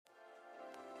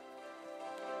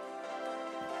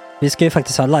Vi ska ju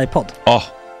faktiskt ha livepodd. Ja,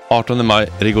 18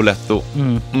 maj, Rigoletto.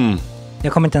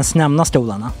 Jag kommer inte ens nämna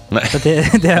stolarna. Nej. För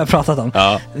det har jag pratat om.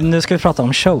 Ja. Nu ska vi prata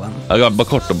om showen. Ja, bara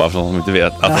kort då, bara för de som inte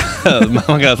vet.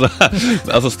 Man kan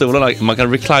alltså stolarna, man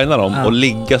kan reclina dem och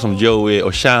ligga som Joey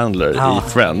och Chandler i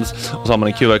Friends. Och så har man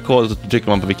en QR-kod och så trycker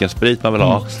man på vilken sprit man vill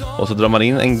ha. Och så drar man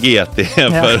in en GT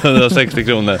för 160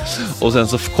 kronor. Och sen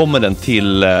så kommer den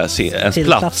till ens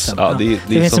plats. Ja, det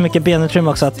finns så mycket benutrymme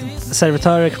också att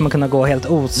servitörer kommer kunna gå helt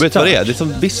ostört. Vet du vad det är? Det är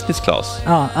som business class.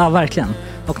 Ja, verkligen.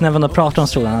 Och när vi då pratar om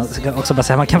stolarna så kan jag också bara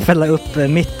säga att man kan fälla upp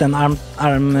mitten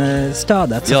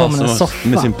armstödet så får man en soffa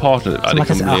med sin partner. Ja, det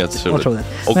kommer bli helt otroligt.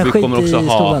 Och men vi kommer också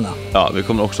stolarna. vi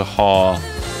kommer också ha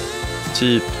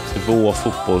typ 2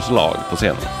 fotbollslag på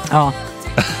scenen. Ja.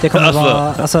 Det kommer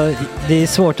vara, alltså det är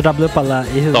svårt att rabbla upp alla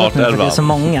i huvudet nu för det är så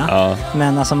många. Ja.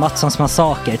 Men alltså Mattssons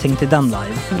massaker, tänk till den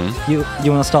live.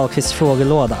 Jonas Dahlqvists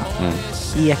frågelåda.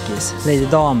 Ekis, Lady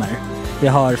Damer. Vi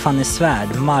har Fanny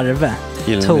Svärd, Marve,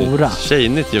 Tora.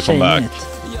 Tjejnytt gör comeback.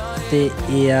 Det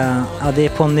är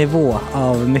på en nivå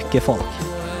av mycket folk.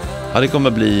 Ja, det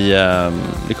kommer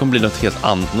bli något helt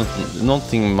annat.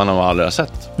 Någonting man har aldrig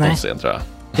sett på scen, tror jag.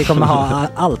 Det kommer ha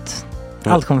allt.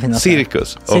 Allt kommer finnas.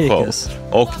 Cirkus.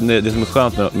 Och det som är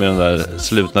skönt med de där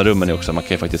slutna rummen är också att man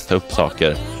kan ju faktiskt ta upp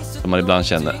saker som man ibland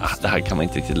känner det här kan man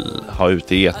inte riktigt ha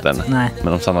ute i etern. Nej.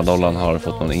 Men om Sanna Dollan har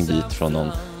fått någon invit från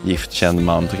någon giftkänd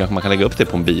man så kanske man kan lägga upp det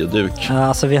på en bioduk. Ja,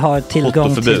 alltså vi har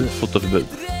tillgång till fotoförbud.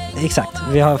 Exakt,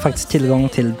 vi har faktiskt tillgång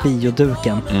till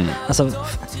bioduken. Alltså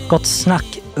gott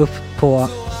snack upp på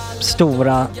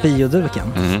stora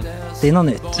bioduken. Det är något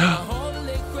nytt.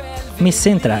 Missa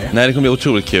inte det här. Nej, det kommer bli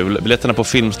otroligt kul. Biljetterna på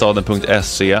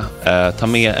filmstaden.se. Ta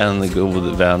med en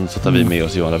god vän så tar vi med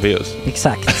oss Johan Rabaeus.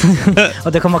 Exakt.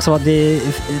 Och det kommer också vara det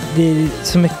är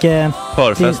så mycket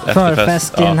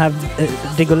förfest i den här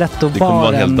Rigoletto-baren. Det kommer vara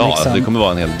en hel dag. Liksom. Det kommer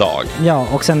vara en hel dag. Ja,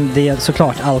 och sen det är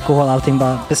såklart alkohol, allting.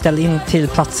 Bara beställ in till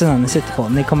platserna ni sitter på.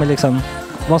 Ni kommer liksom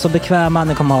vara så bekväma,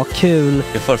 ni kommer ha kul.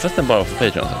 Är förfesten bara för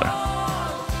Patreon eller?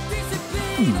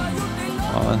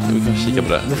 Ja, vi kan kika på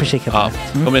det. Vi får kika på det.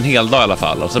 Det kommer en hel dag i alla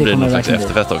fall. Och så blir det någon slags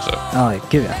efterfest också. Ja,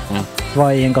 gud ja.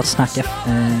 Vad är en gott snack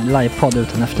livepodd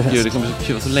utan efterfest? Gud, det kommer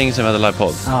bli så länge sedan vi hade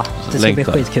livepodd. Ja, det ska bli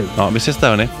skitkul. Ja, vi ses där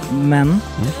hörni. Men,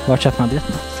 var köper man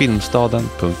biljetterna?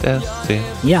 Filmstaden.se.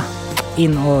 Ja,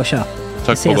 in och köp.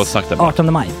 Tack på gott snack där.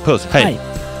 18 maj. Puss, hej.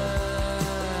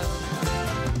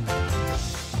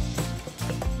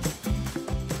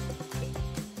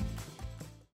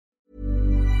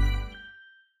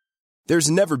 There's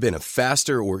never been a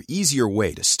faster or easier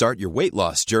way to start your weight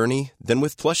loss journey than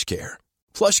with PlushCare.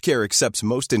 PlushCare accepts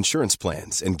most insurance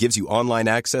plans and gives you online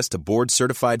access to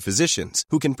board-certified physicians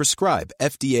who can prescribe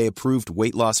FDA-approved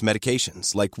weight loss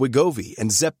medications like Wegovy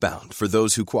and Zepbound for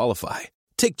those who qualify.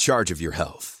 Take charge of your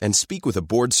health and speak with a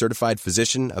board-certified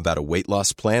physician about a weight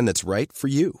loss plan that's right for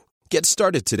you. Get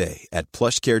started today at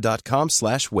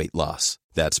plushcare.com/weightloss.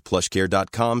 That's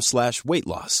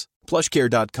plushcare.com/weightloss.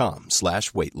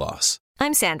 plushcare.com/weightloss.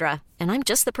 I'm Sandra, and I'm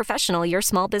just the professional your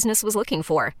small business was looking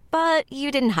for. But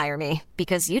you didn't hire me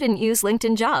because you didn't use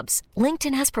LinkedIn Jobs.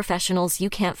 LinkedIn has professionals you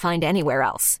can't find anywhere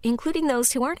else, including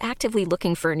those who aren't actively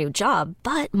looking for a new job,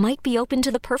 but might be open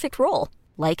to the perfect role,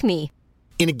 like me.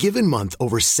 In a given month,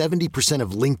 over 70%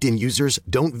 of LinkedIn users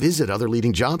don't visit other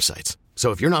leading job sites.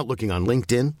 So if you're not looking on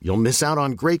LinkedIn, you'll miss out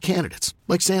on great candidates,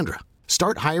 like Sandra.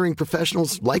 Start hiring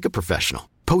professionals like a professional.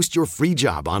 Post your free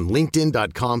job on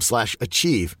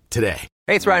linkedin.com/achieve today.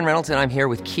 Hey, it's Ryan Reynolds, and I'm here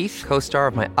with Keith,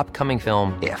 co-star of my upcoming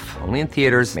film, If, only in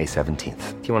theaters May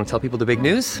 17th. Do you want to tell people the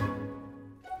big news?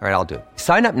 All right, I'll do it.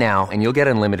 Sign up now and you'll get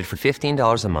unlimited for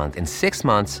 $15 a month and 6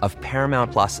 months of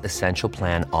Paramount Plus Essential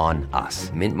Plan on us.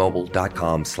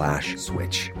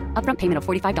 MintMobile.com/switch. Upfront payment of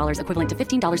 $45 equivalent to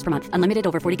 $15 per month. Unlimited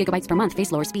over 40 gigabytes per month.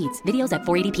 Face lower speeds. Videos at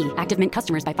 480p. Active Mint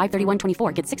customers by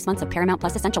 531.24 get 6 months of Paramount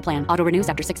Plus Essential Plan. Auto renews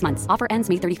after 6 months. Offer ends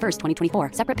May 31st, 2024.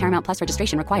 Separate Paramount Plus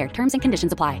registration required. Terms and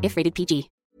conditions apply if rated PG.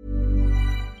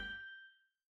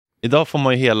 Idag får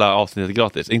man ju hela avsnittet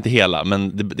gratis. Inte hela,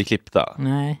 men det klippta.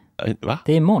 Nej. Va?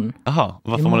 Det är imorgon. Aha,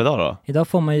 vad får man idag då? Idag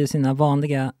får man ju sina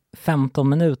vanliga 15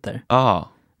 minuter. Aha.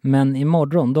 Men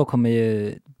imorgon då kommer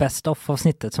ju best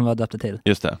of-avsnittet som vi har döpt till.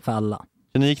 Just det. För alla.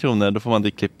 29 kronor, då får man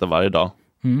det klippta varje dag.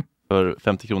 För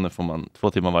 50 kronor får man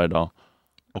 2 timmar varje dag.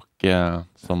 Och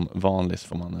som vanligt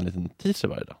får man en liten teaser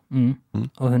varje dag.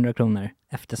 Och 100 kronor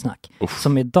eftersnack.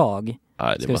 Som idag,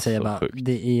 ska vi säga,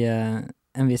 det är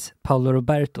en viss Paolo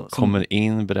Roberto som kommer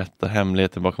in, berättar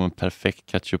hemligheter bakom en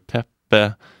perfekt cacio e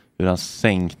pepe, hur han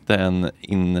sänkte en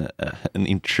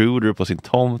intruder på sin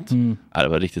tomt. Det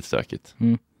var riktigt stökigt.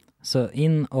 Så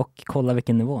in och kolla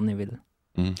vilken nivå ni vill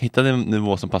Hitta en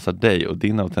nivå som passar dig och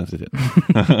din autenticitet.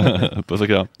 Puss och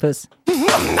kram. Puss.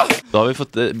 Då har vi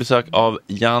fått besök av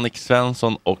Jannik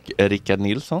Svensson och Rickard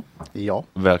Nilsson. Ja.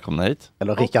 Välkomna hit.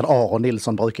 Eller Rickard Aron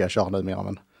Nilsson brukar jag köra numera.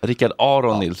 Men... Rickard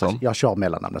Aron Nilsson? Jag kör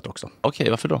mellannamnet också. Okej,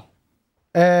 varför då?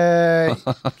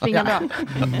 Klingar bra.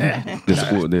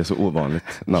 Det är så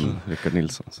ovanligt namn, Rickard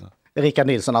Nilsson. Rickard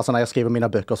Nilsson, alltså när jag skriver mina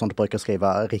böcker så brukar jag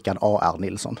skriva Rickard A.R.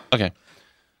 Nilsson. Okej.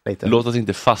 Låt oss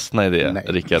inte fastna i det, nej.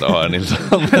 Rickard A.R.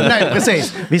 Nilsson. Nej,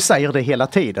 precis. Vi säger det hela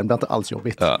tiden, det är inte alls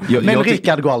jobbigt. Ja. Men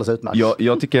Rickard går alldeles utmärkt.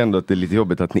 Jag tycker ändå att det är lite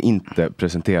jobbigt att ni inte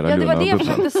presenterar Luna och Bubblan. Ja, det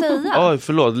var det jag försökte säga. Oj,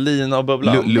 förlåt. Lina och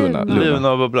Bubblan.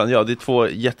 Luna och Bubblan. Ja, det är 2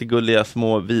 jättegulliga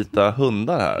små vita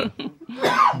hundar här.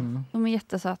 De är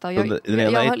jättesöta.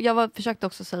 Jag försökte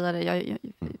också säga det. Jag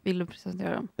ville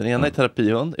presentera dem. Den ena är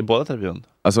terapihund. Är båda terapihund?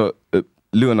 Alltså,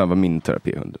 Luna var min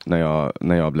terapihund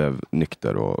när jag blev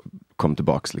nykter och kom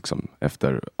tillbaks liksom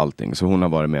efter allting. Så hon har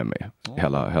varit med mig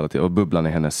hela tiden. Och Bubblan är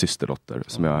hennes systerdotter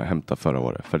som jag hämtade förra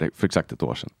året. För exakt ett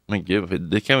år sedan. Men gud,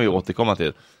 det kan vi återkomma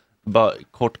till. Bara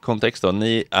kort kontext då.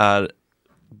 Ni är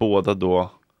båda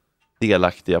då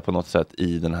delaktiga på något sätt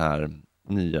i den här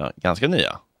ganska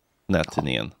nya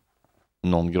nättidningen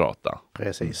Non Grata.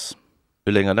 Precis.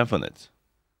 Hur länge har den funnits?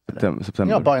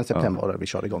 September. Ja, bara en september då vi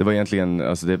körde igång. Det var egentligen,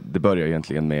 alltså det började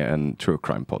egentligen med en true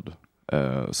crime podd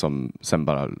som sen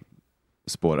bara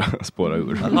spåra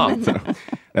ur.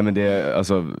 Nej, men det,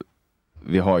 alltså,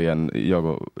 vi har ju jag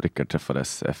och Rickard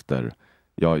träffades efter,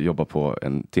 jag jobbar på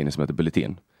en tidning som heter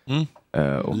Bulletin.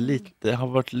 Och det har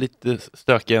varit lite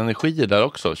stökiga energier där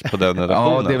också på den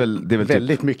redaktionen. Ja, det är väl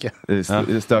väldigt typ, mycket.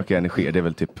 Stökiga energier, det är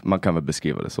väl typ, man kan väl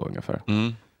beskriva det så ungefär.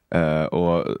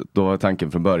 Och då var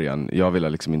tanken från början, jag ville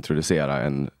liksom introducera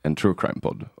en true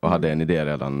crime-podd och hade en idé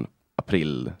redan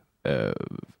april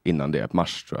innan det,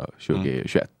 mars tror jag,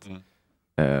 2021.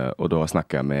 Och då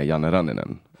snackade jag med Janne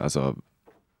Ranninen, alltså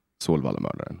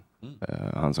Solvalla-mördaren.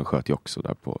 Han som sköt ju också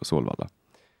där på Solvalla.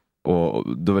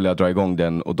 Och då ville jag dra igång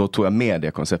den och då tog jag med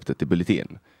det konceptet till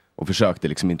Bulletin och försökte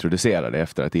liksom introducera det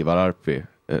efter att Ivar Arpi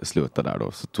slutade där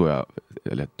då. Så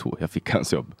jag fick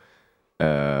hans jobb.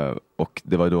 Och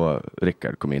det var då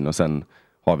Rickard kom in och sen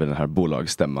har vi den här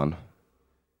bolagsstämman.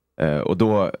 Och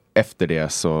då efter det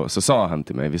så sa han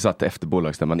till mig, vi satt efter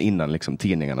bolagsstämman innan liksom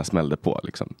tidningarna smällde på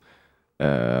liksom.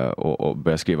 Och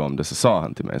började skriva om det, så sa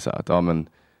han till mig så här att ja men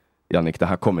Jannik, det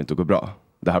här kommer inte att gå bra.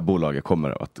 Det här bolaget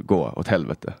kommer att gå åt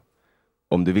helvete.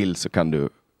 Om du vill så kan du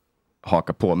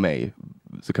haka på mig,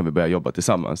 så kan vi börja jobba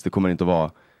tillsammans. Det kommer inte att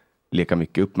vara lika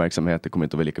mycket uppmärksamhet, det kommer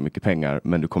inte att vara lika mycket pengar,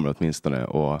 men du kommer åtminstone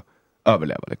att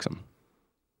överleva liksom.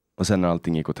 Och sen när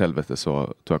allting gick åt helvete så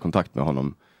tog jag kontakt med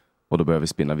honom och då började vi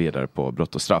spinna vidare på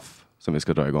Brott och straff som vi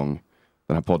ska dra igång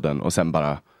den här podden, och sen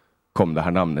bara kom det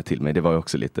här namnet till mig. Det var ju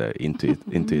också lite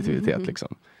intuitivitet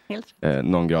liksom.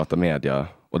 Non Grata Media,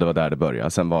 och det var där det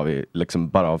började. Sen var vi liksom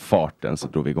bara av farten så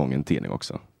drog vi igång en tidning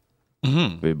också.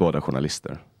 Vi är båda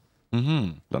journalister.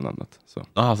 Bland annat.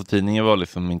 Så tidningen var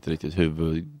liksom inte riktigt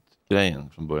huvudgrejen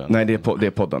från början? Nej, det är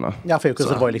poddarna. Ja,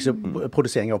 fokuset var ju liksom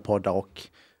producering av poddar och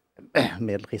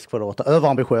med risk för att låta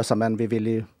överambitiösa, men vi vill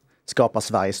ju skapa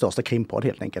Sveriges största krimpodd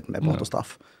helt enkelt med brott och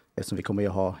straff. Eftersom vi kommer ju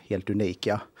ha helt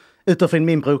unika. Utifrån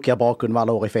min brokiga bakgrund med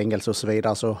alla år i fängelse och så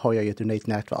vidare, så har jag ju ett unikt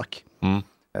nätverk.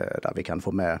 Där vi kan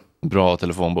få med... Bra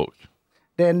telefonbok.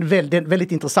 Det är en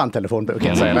väldigt intressant telefonbok kan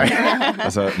jag säga dig.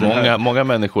 Alltså, många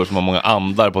människor som har många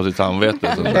andar på sitt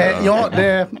samvete.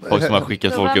 Folk som har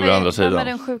skickat folk över andra sidan. Vem är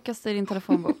den sjukaste i din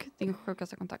telefonbok? Din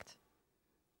sjukaste kontakt?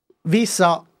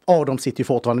 Vissa av dem sitter ju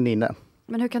fortfarande inne.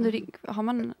 Men hur kan du ringa? Har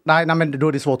man... Nej, men då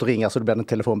är det svårt att ringa, så det blir en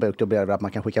telefonbok. Då blir det att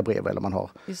man kan skicka brev eller man har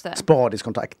sporadisk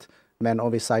kontakt. Men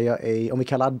om vi säger, om vi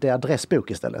kallar det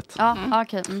adressbok istället. Ja,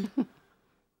 okej.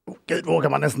 Gud, vågar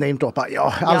man ens namedroppa?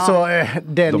 Ja, alltså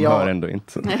den de hör ändå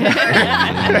inte.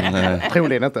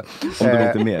 Troligen inte. Om de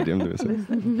inte är medium, du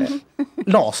vill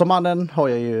Lasermannen har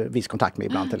jag ju viss kontakt med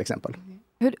ibland till exempel.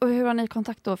 Hur har ni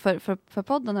kontakt då? För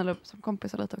podden eller som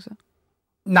kompisar lite också?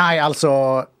 Nej,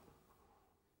 alltså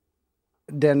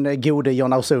den gode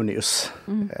John Ausonius,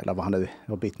 eller vad han nu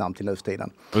har bytt namn till nu för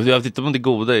tiden. Jag tittar om det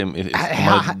goda om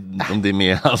det är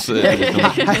med alltså,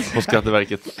 på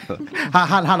Skatteverket.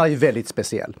 Han är ju väldigt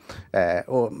speciell.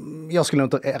 Och jag skulle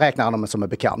inte räkna honom som en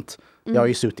bekant. Jag har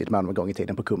ju suttit med honom en gång i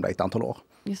tiden på Kumla i ett antal år.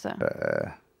 Just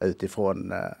det.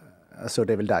 Utifrån, så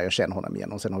det är väl där jag känner honom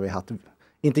igen. Och sen har vi haft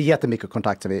inte jättemycket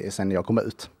kontakt sen jag kom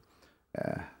ut.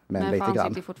 Men lite grann.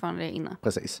 Sitter fortfarande inne.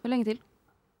 Precis. Hur länge till?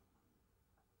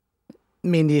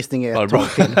 Min gissning är ett tag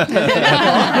till.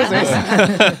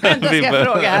 Då ska jag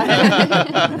fråga.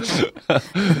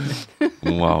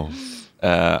 Wow.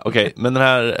 Okej, men den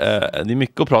här, det är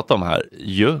mycket att prata om här.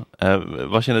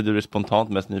 Vad känner du dig spontant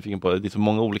mest nyfiken på? Det är så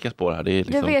många olika spår här. Det är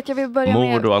liksom jag vill börja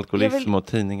mord och alkoholism och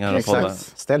tidningar och poddar.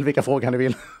 Ställ vilka frågor ni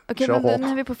vill. Okej, men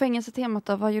när vi är på fängelsetemat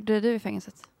då, vad gjorde du i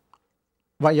fängelset?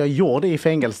 Vad jag gjorde i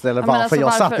fängelset eller varför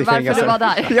jag satt i fängelset. Varför du var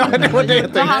där? Ja, det var det jag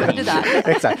tänkte. Vad hade du där?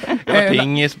 Exakt. Det var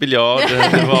pingis, biljard,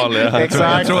 det vanliga.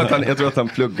 Exakt. Jag tror att han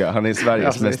pluggar. Han är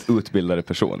Sveriges mest utbildade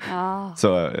person.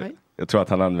 Så jag tror att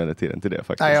han använder tiden till det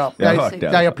faktiskt.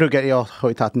 Jag har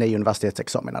ju tagit 9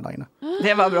 universitetsexamina där inne.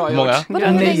 Det var bra gjort.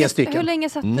 Många? 9 stycken. Hur länge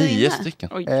satt du 9 inne? stycken?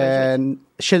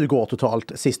 20 år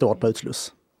totalt, sista året på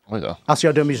utsluss. Alltså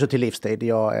jag dömer ju så till livstid.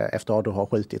 Efter att du har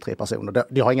skjutit 3 personer.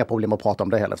 Jag har inga problem att prata om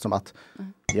det heller eftersom att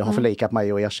jag har förlikat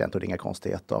mig och erkänt och det är inga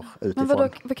konstigheter utifrån. Men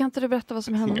vadå, kan inte du berätta vad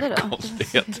som hände då?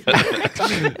 Konstigheter.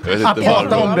 Att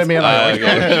prata om det menar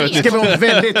jag. Ska vi vara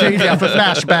väldigt tydliga för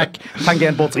Flashback,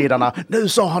 tangentbordsriddarna. Nu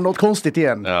sa han något konstigt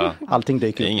igen. Ja. Allting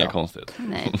dyker upp. Inga konstigt.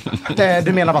 Nej.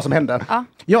 Du menar vad som hände?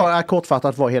 Ja,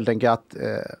 kortfattat var helt enkelt att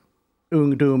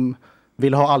ungdom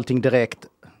vill ha allting direkt.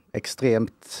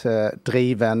 Extremt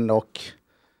driven och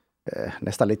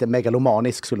nästan lite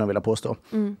megalomanisk skulle jag vilja påstå.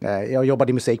 Jag jobbade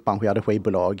i musikbranschen, jag hade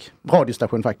skivbolag,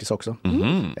 radiostation faktiskt också.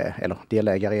 Eller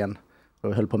delägare igen.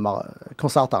 Och höll på med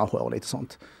konsertarrangörer och lite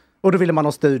sånt. Och då ville man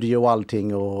ha studio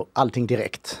och allting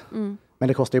direkt. Men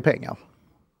det kostar ju pengar.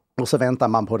 Och så väntar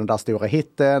man på den där stora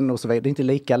hitten och så är det inte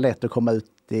lika lätt att komma ut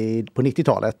på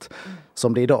 90-talet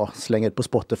som det är idag. Slänga ut på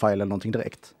Spotify eller någonting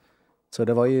direkt. Så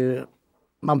det var ju...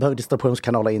 Man behövde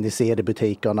distributionskanaler in i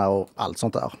CD-butikerna och allt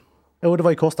sånt där. Och det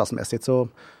var ju kostnadsmässigt. Så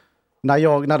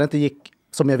när det inte gick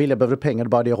som jag ville, behövde pengar, då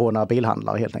började jag råna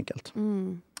bilhandlare helt enkelt.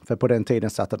 För på den tiden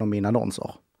satte de in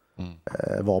annonser.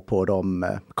 Varpå de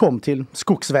kom till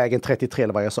Skogsvägen 33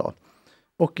 eller vad jag sa.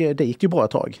 Och det gick ju bra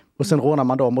ett tag. Och sen rånade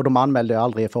man dem och de anmälde jag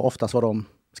aldrig, för oftast var de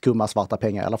skumma svarta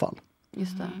pengar i alla fall.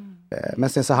 Just det. Men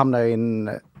sen så hamnade jag i en,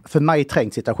 för mig,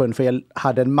 trängt situation. För jag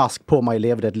hade en mask på mig och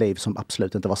levde ett liv som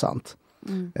absolut inte var sant.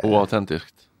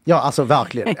 Oautentiskt. Ja, alltså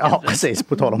verkligen. Ja, precis.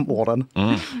 På tal om orden.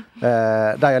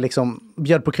 Där jag liksom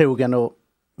bjöd på krogen och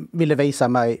ville visa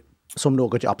mig som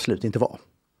något jag absolut inte var.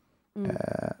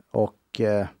 Och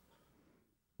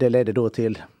det ledde då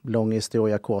till, lång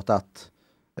historia kort, att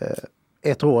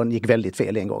ett rån gick väldigt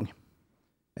fel en gång.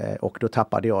 Och då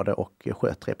tappade jag det och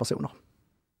sköt 3 personer.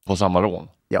 På samma rån?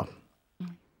 Ja.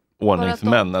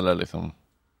 Ordningsmän eller liksom...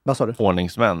 Vad sa du?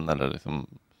 Ordningsmän eller liksom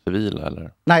civila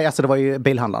eller? Nej, alltså det var ju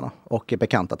bilhandlarna och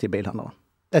bekanta till bilhandlarna.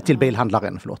 Till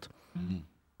bilhandlaren, förlåt.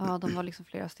 Ja, de var liksom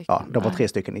flera stycken. Ja, de var 3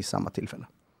 stycken i samma tillfälle.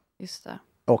 Just det.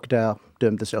 Och där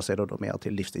dömdes jag sig då mer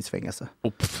till livstidsfängelse.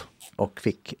 Och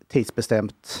fick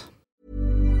tidsbestämt.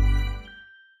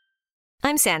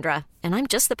 I'm Sandra, and I'm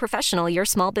just the professional your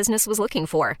small business was looking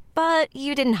for. But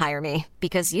you didn't hire me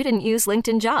because you didn't use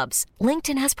LinkedIn Jobs.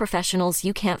 LinkedIn has professionals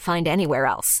you can't find anywhere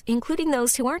else, including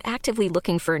those who aren't actively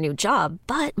looking for a new job,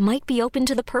 but might be open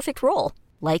to the perfect role,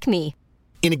 like me.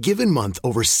 In a given month,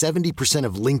 over 70%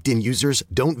 of LinkedIn users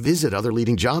don't visit other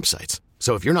leading job sites.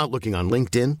 So if you're not looking on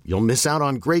LinkedIn, you'll miss out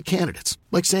on great candidates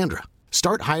like Sandra.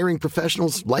 Start hiring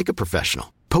professionals like a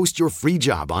professional. Post your free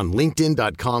job on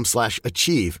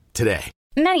linkedin.com/achieve today.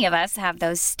 Many of us have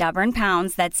those stubborn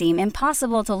pounds that seem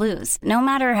impossible to lose, no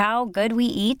matter how good we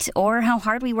eat or how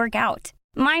hard we work out.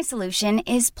 My solution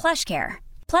is PlushCare.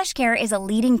 PlushCare is a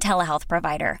leading telehealth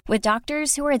provider with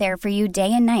doctors who are there for you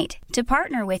day and night to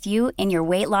partner with you in your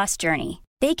weight loss journey.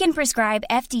 They can prescribe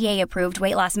FDA-approved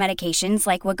weight loss medications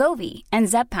like Wegovy and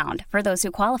Zepbound for those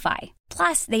who qualify.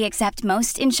 Plus, they accept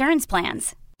most insurance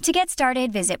plans. To get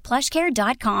started, visit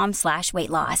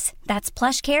plushcare.com/weightloss. That's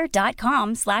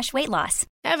plushcare.com/weightloss.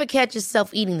 Ever catch yourself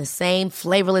eating the same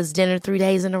flavorless dinner 3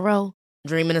 days in a row?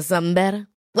 Dreaming of something better?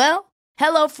 Well,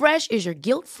 HelloFresh is your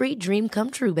guilt-free dream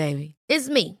come true, baby. It's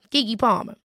me, Keke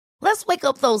Palmer. Let's wake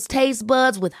up those taste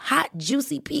buds with hot,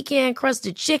 juicy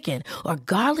pecan-crusted chicken or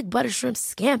garlic butter shrimp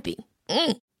scampi.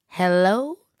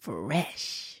 Hello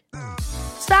Fresh.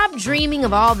 Stop dreaming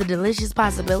of all the delicious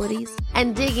possibilities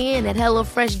and dig in at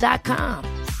HelloFresh.com.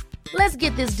 Let's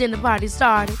get this dinner party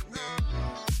started.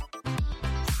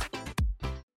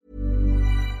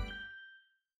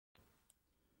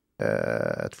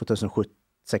 Uh,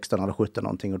 2016 eller 17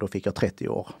 någonting och då fick jag 30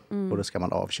 år. Och då ska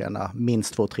man avtjäna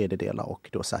minst 2/3 och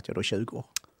då satt jag då 20 år.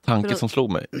 Tanke som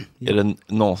slog mig. Är det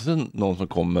någonsin någon som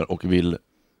kommer och vill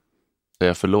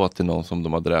säga förlåt till någon som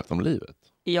de har dräpt om livet?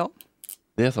 Ja.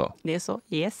 Det är så? Det är så,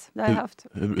 yes. Det har jag haft.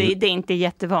 Det är inte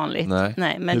jättevanligt.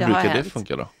 Nej, men hur det brukar har det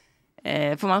funka då?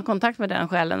 Får man kontakt med den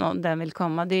själen om den vill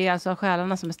komma? Det är alltså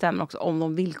själarna som bestämmer också om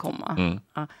de vill komma.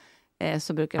 Ja,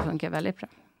 så brukar det funka väldigt bra.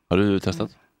 Har du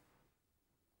testat?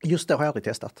 Just det har jag aldrig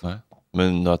testat. Nej.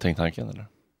 Men du har tänkt tanken eller?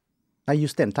 Nej,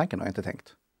 just den tanken har jag inte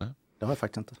tänkt. Det har jag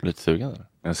faktiskt inte. Lite sugen eller?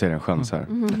 Jag ser en chans här.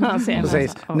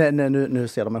 Precis. Nu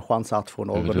ser de en chans att få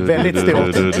något väldigt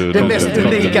stort. Det mest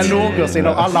unika någonsin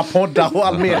av alla poddar och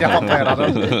all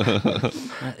mediaframträdanden.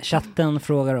 Chatten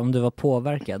frågar om du var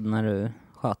påverkad när du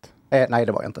sköt. Nej,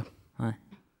 det var jag inte. Nej.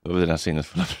 Det var dina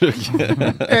sinnesfulla bruk.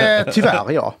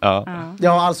 Tyvärr, ja.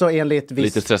 Ja, alltså enligt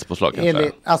lite stresspåslag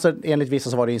kanske. Enligt vissa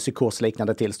så var det en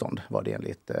psykosliknande tillstånd. Var det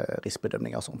enligt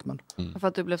riskbedömningar och sånt. Men. För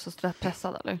att du blev så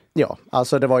pressad, eller? Ja,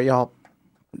 alltså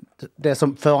det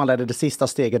som föranledde det sista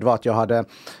steget var att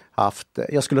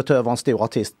jag skulle ta över en stor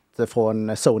artist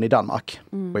från Sony Danmark,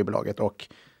 skivbolaget, och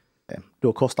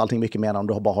då kostar allting mycket mer än om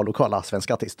du bara har lokala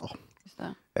svenska artister.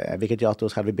 Vilket gör att då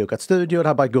hade vi bokat studio. Det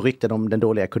hade bara gått rykten om den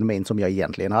dåliga ekonomin som jag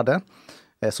egentligen hade.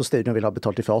 Så studion ville ha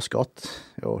betalt i förskott.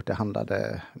 Och det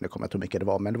handlade, nu kommer jag inte hur mycket det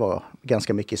var, men det var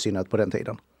ganska mycket i synnerhet på den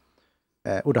tiden.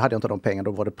 Och då hade jag inte de pengarna,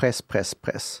 då var det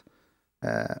press.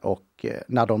 Och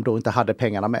när de då inte hade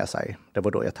pengarna med sig, det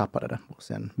var då jag tappade det. Och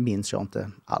sen minns jag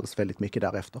inte alls väldigt mycket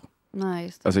därefter. Nej,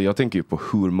 just det. Alltså jag tänker ju på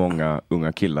hur många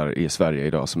unga killar i Sverige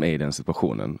idag som är i den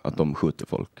situationen att de skjuter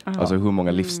folk. Alltså hur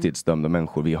många livstidsdömda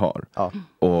människor vi har.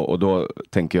 Och då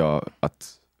tänker jag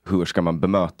att hur ska man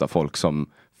bemöta folk som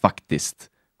faktiskt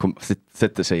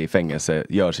sätter sig i fängelse,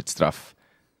 gör sitt straff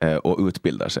och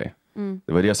utbildar sig.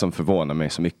 Det var det som förvånade mig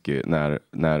så mycket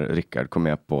när Rickard kom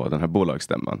med på den här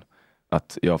bolagsstämman.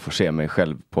 Att jag får se mig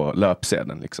själv på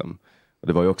löpsedeln liksom. Och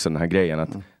det var ju också den här grejen att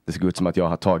det såg ut som att jag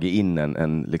har tagit in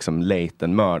en liksom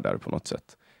latent mördare på något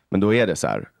sätt. Men då är det så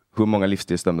här, hur många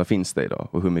livstidsdömda finns det idag?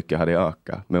 Och hur mycket har det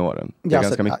ökat med åren? Det är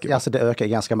ganska mycket. Alltså det ökar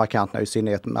ganska markant nu i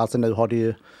synnerhet. Alltså nu har det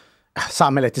ju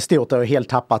samhället i stort är helt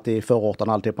tappat i förorten,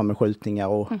 alltid med skjutningar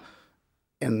och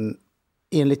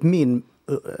enligt min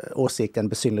åsikt en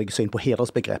besynnerlig syn på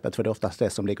hedersbegreppet, för det är oftast det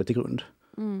som ligger till grund.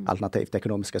 Alternativt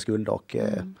ekonomiska skulder och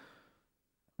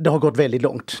det har gått väldigt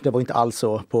långt. Det var inte alls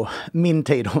så på min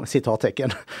tid, om citattecken,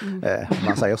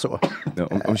 man säger så. Ja,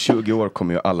 om 20 år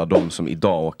kommer ju alla de som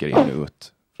idag åker in och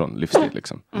ut från livstid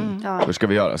liksom. Hur ska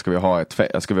vi göra?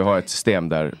 Ska vi ha ett system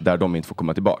där de inte får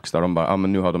komma tillbaks? Där de bara,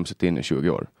 men nu har de suttit in i 20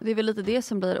 år. Det är väl lite det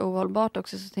som blir ohållbart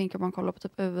också. Så tänker man kolla på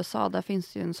typ USA, där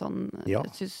finns ju en sån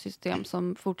ett system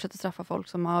som fortsätter straffa folk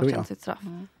som har avtjänat sitt straff.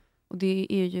 Och det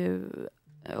är ju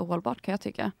ohållbart, kan jag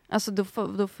tycka. Alltså då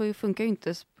funkar ju inte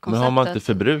konceptet. Men har man inte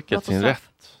förbrukat sin rätt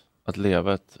att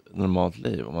leva ett normalt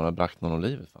liv om man har bragt någon om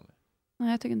livet?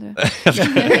 Nej, jag tycker inte det.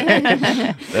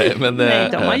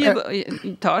 Nej,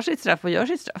 de tar sitt straff och gör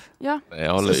sitt straff. Ja.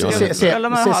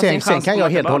 Sen kan jag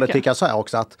helt och hållet tycka så här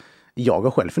också, att jag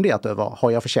har själv funderat över,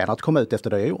 har jag förtjänat att komma ut efter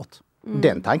det jag gjort?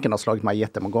 Den tanken har slagit mig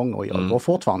jättemånga gånger och jag går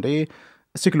fortfarande i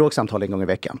psykologsamtal en gång i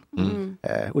veckan.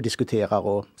 Och diskuterar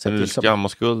och... Är du skam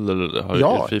och skuld eller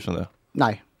har du fri från det?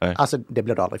 Nej. Alltså det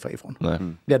blir du aldrig fri från.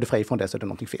 Blir du fri från det så är det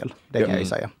någonting fel. Det kan jag ju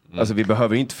säga. Alltså vi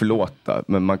behöver inte förlåta,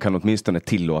 men man kan åtminstone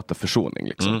tillåta försoning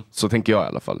liksom. Så tänker jag i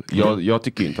alla fall. Jag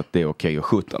tycker inte att det är okej att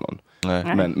skjuta någon.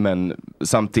 Men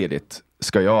samtidigt,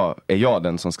 är jag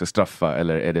den som ska straffa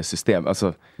eller är det system?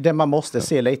 Alltså, det man måste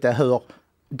se lite hur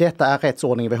detta är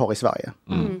rättsordningen vi har i Sverige.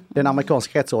 Den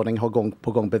amerikanska rättsordningen har gång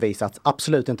på gång bevisat att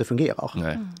absolut inte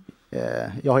fungerar.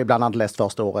 Jag har ju bland annat läst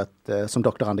första året som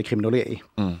doktorand i kriminologi.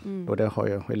 Och det har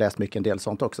jag läst mycket en del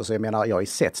sånt också. Så jag menar, jag har ju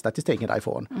sett statistiken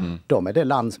därifrån. De är det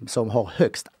land som har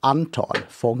högst antal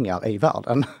fångar i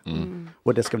världen.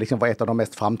 Och det ska liksom vara ett av de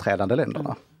mest framträdande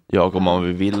länderna. Ja, och om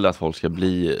man vill att folk ska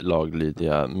bli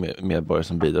laglydiga medborgare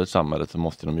som bidrar till samhället, så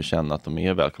måste de ju känna att de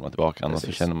är välkomna tillbaka. Annars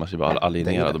så känner man sig bara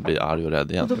alienerad och blir arg och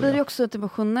rädd igen. Och då blir det också ett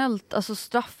emotionellt, alltså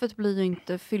straffet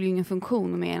fyller ju ingen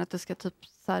funktion mer än att det ska typ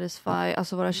satisfy,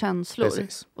 alltså våra känslor.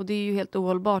 Precis. Och det är ju helt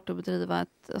ohållbart att bedriva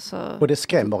ett... Alltså... Och det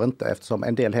skrämmer inte, eftersom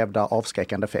en del hävdar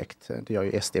avskräckande effekt. Det gör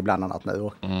ju SD bland annat nu.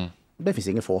 Och det finns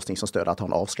ingen forskning som stöder att ha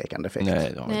en avskräckande effekt.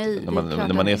 Nej,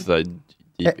 när man är sådär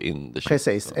deep in the shit.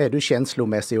 Precis, är du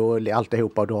känslomässig och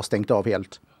alltihopa och du har stängt av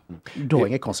helt, då är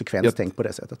inget konsekvenstänk på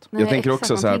det sättet. Jag tänker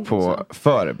också så här på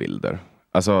förebilder.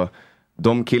 Alltså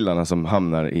de killarna som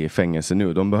hamnar i fängelse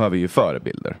nu, de behöver ju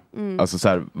förebilder. Alltså så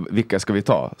här, vilka ska vi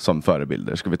ta som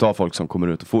förebilder? Ska vi ta folk som kommer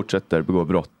ut och fortsätter begå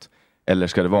brott? Eller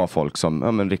ska det vara folk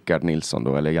som Rickard Nilsson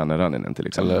då, eller Janne Ranninen till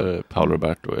exempel? Eller Paolo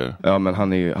Roberto. Ja, men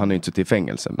han är ju inte till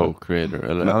fängelse. Co-creator,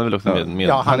 eller han är väl också med?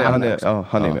 Ja,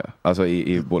 han är med. Alltså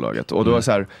i bolaget. Och då är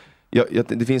så här,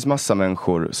 det finns massa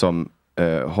människor som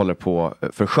håller på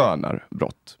förskönar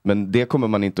brott. Men det kommer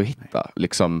man inte att hitta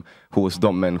liksom hos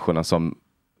de människorna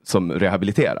som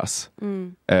rehabiliteras.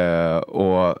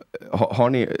 Och har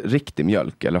ni riktig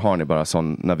mjölk eller har ni bara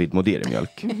sån Navid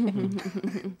Modiri-mjölk?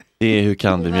 Det är hur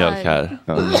kan du mjölk här?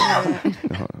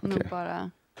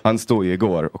 Han stod ju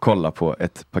igår och kollade på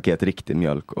ett paket riktig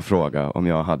mjölk och frågade om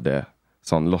jag hade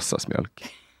Sån låtsasmjölk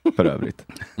för övrigt.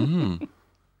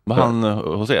 Var han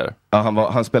hos er? Ja,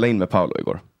 han spelade in med Paolo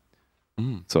igår.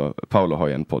 Så Paolo har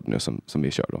ju en podd nu som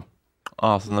vi kör då.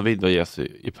 Så Navid var gäst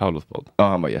i Paulos podd? Ja,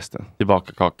 han var gästen.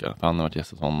 Tillbaka kaka, för han har varit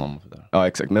gäst hos honom. Och så där. Ja,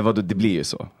 exakt. Men det blir ju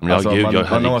så. Jag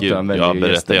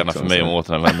berättar gärna för mig om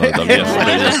återanvändandet av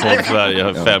gäster i Podd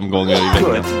Sverige 5 gånger i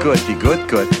veckan.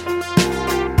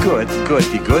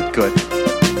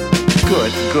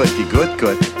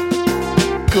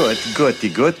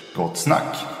 Gott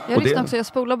snack. Jag lyssnar också, jag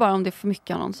spolar bara om det är för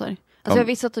mycket annonser. Alltså jag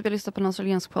visste typ jag lyssnar på en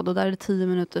australiensk podd och där är det 10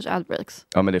 minuters adbreaks.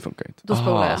 Ja, men det funkar inte. Då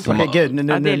spolar jag. Okej, gud,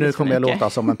 nu kommer jag låta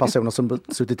som en person som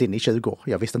suttit in i 20 år.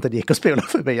 Jag visste inte det gick att spola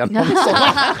förbi en annonsor.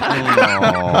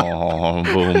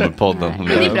 Boom-podden.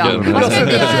 Det är bra. Man ska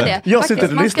inte göra det. Jag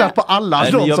sitter och lyssnar på alla.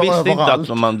 Jag visste inte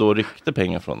att man då ryckte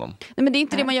pengar från dem. Nej, men det är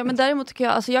inte det man gör. Men däremot tycker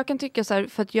jag, alltså jag kan tycka så här,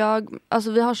 för att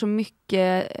vi har så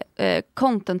mycket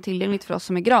content tillgängligt för oss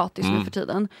som är gratis nu för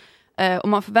tiden. Och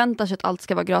man förväntar sig att allt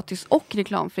ska vara gratis och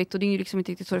reklamfritt. Och det är ju liksom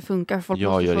inte riktigt så det funkar. Folk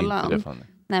jag gör få inte lön. det, Fanny.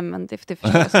 Nej, men det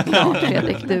förstår jag såklart,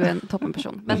 Fredrik. Du är en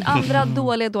toppenperson. Men andra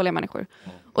dåliga människor.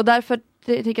 Och därför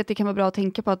tycker jag att det kan vara bra att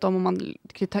tänka på att om man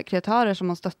kreatörer som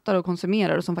man stöttar och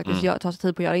konsumerar och som faktiskt tar sig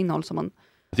tid på att göra innehåll som man...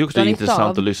 Det är också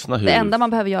intressant att lyssna hur... Det enda man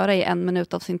behöver göra är 1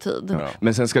 minut av sin tid. Ja.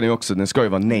 Men sen ska den ska ju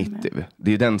vara native.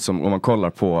 Det är den som, om man kollar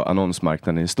på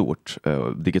annonsmarknaden i stort,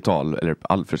 digital eller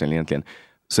all försäljning egentligen,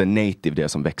 så är native det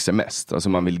som växer mest. Alltså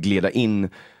man vill glida in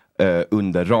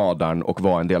under radarn och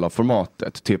vara en del av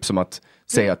formatet. Typ som att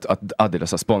säga att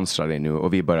Adidas har sponsrat dig nu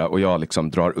och jag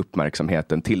liksom drar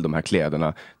uppmärksamheten till de här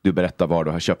kläderna. Du berättar var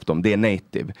du har köpt dem. Det är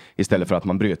native. Istället för att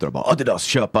man bryter och bara Adidas,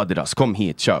 köp Adidas, kom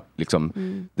hit, köp. Liksom,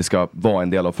 det ska vara en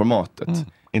del av formatet.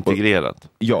 Integrerat.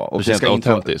 Ja, och det känns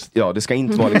autentiskt. Ja, det ska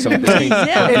inte vara liksom... Är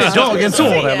det dagens ord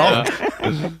eller?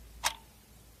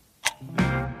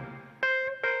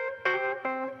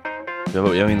 Jag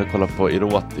var inne och kollade på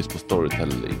erotiskt på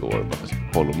Storytel igår. Bara för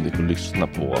att kolla om ni får lyssna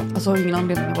på... Alltså har ingen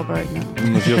anledning att vara bara inne.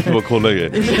 Jag ska bara kolla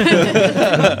grejer.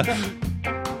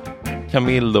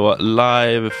 Camille då,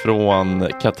 live från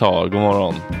Qatar. God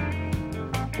morgon.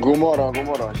 God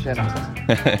morgon. Tjena.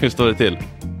 Hur står det till?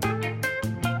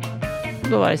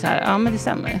 Då var det så här, ja men det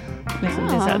stämmer. Liksom,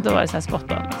 det är så här, då var det så här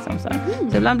spot on. Liksom,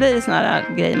 så ibland blir det såna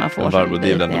här grejer man får. Barbro,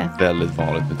 det är väl ändå väldigt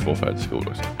vanligt med 2 färgade skor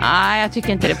också. Nej, jag tycker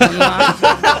inte det på något.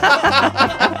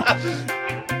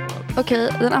 Okej,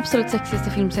 den absolut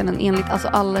sexigaste filmscenen enligt alltså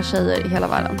alla tjejer i hela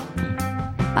världen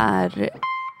är...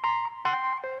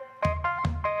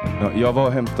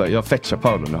 Ja, jag fetchar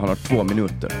Paolo nu, han har 2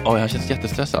 minuter. Jag känns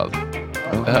jättestressad.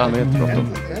 Han är jättebråttom.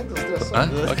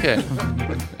 Okej.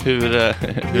 Hur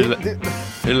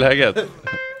är läget?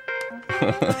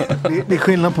 Det är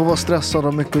skillnad på att vara stressad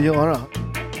och mycket att göra.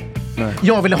 Nej.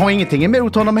 Jag vill ha ingenting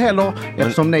emot honom heller.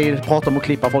 Eftersom ni pratar om att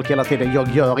klippa folk hela tiden.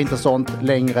 Jag gör inte sånt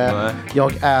längre. Nej.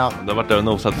 Jag är... Det har varit där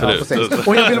nosat förut.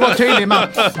 Och jag vill vara tydlig med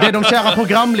det är de kära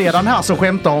programledaren här som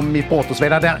skämtar om mitt brott och så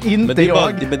vidare. Det är inte men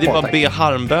jag. Men det är bara be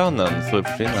harmbönen så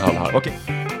försvinner halvharm. Okej.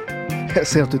 Jag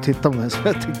ser att du tittar på mig så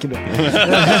jag tycker det.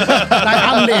 Nej,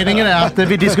 anledningen är att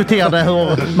vi diskuterade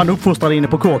hur man uppfostrar inne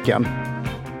på kåken.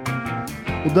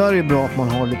 Och där är det bra att man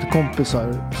har lite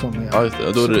kompisar som är... Ja, just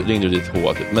det. Då ringde du ditt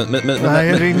H typ. Nej,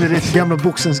 jag ringde ditt gamla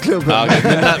boxningsklubben. Ja,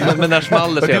 men när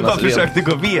small det senast? Du bara försökte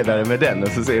gå vidare med den och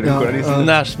så säger du journalisten.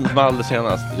 När small det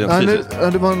senast?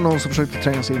 Det var någon som försökte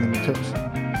tränga sig in i mitt hus.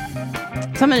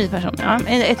 Som en ny person, ja.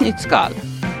 Ett nytt skal.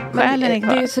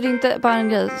 Men, så det är inte bara en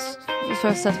grej för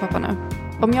att säga till pappa nu.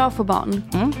 Om jag får barn,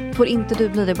 får inte du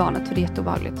bli det barnet för det är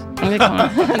jätteobehagligt.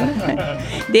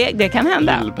 Det kan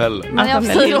hända. Men jag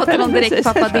säger åt honom direkt,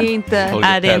 pappa, det är inte...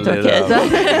 Nej, det är inte okej.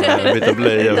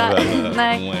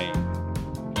 Nej.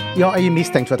 Jag är ju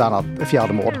misstänkt för ett annat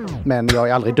 4:e mord. Men jag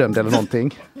är aldrig dömd eller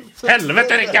någonting.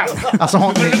 Helvete, Rickard!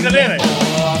 Alltså,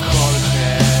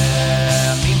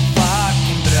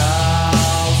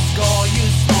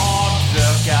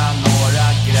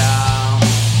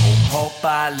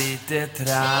 lite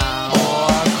tram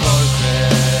och Jorge,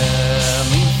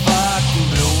 min fucking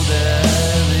broder.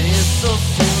 Det är så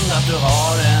synd att du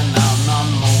har en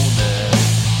annan moder.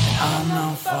 En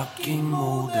annan fucking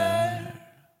moder.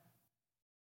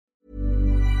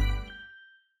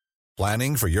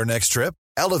 Planning for your next trip?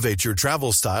 Elevate your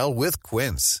travel style with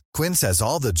Quince. Quince has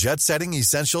all the jet-setting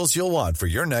essentials you'll want for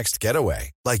your next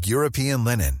getaway, like European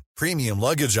linen, premium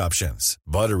luggage options,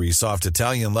 buttery soft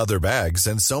Italian leather bags,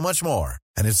 and so much more.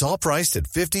 And it's all priced at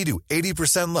 50 to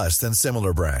 80% less than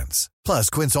similar brands. Plus,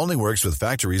 Quince only works with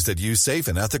factories that use safe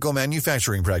and ethical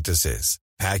manufacturing practices.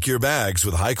 Pack your bags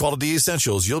with high-quality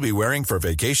essentials you'll be wearing for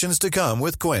vacations to come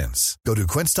with Quince. Go to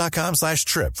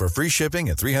quince.com/trip for free shipping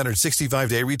and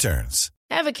 365-day returns.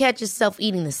 Ever catch yourself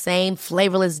eating the same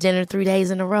flavorless dinner 3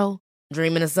 days in a row?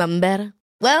 Dreaming of something better?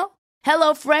 Well,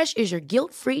 HelloFresh is your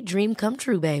guilt-free dream come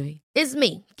true, baby. It's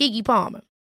me, Keke Palmer.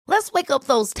 Let's wake up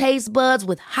those taste buds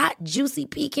with hot, juicy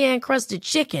pecan-crusted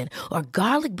chicken or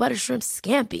garlic butter shrimp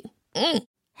scampi.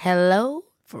 Hello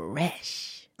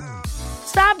Fresh.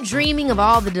 Stop dreaming of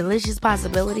all the delicious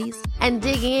possibilities and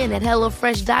dig in at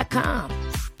HelloFresh.com.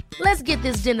 Let's get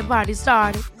this dinner party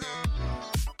started.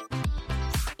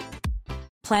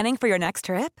 Planning for your next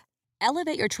trip?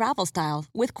 Elevate your travel style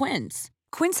with Quince.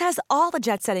 Quince has all the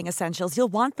jet-setting essentials you'll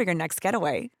want for your next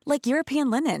getaway, like European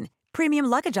linen, premium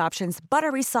luggage options,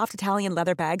 buttery soft Italian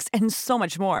leather bags, and so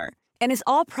much more. And is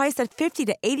all priced at 50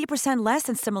 to 80% less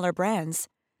than similar brands.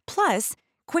 Plus,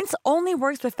 Quince only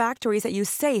works with factories that use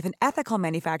safe and ethical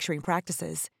manufacturing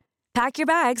practices. Pack your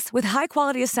bags with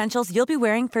high-quality essentials you'll be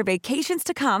wearing for vacations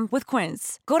to come with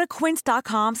Quince. Go to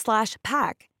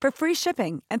quince.com/pack for free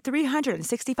shipping and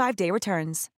 365-day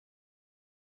returns.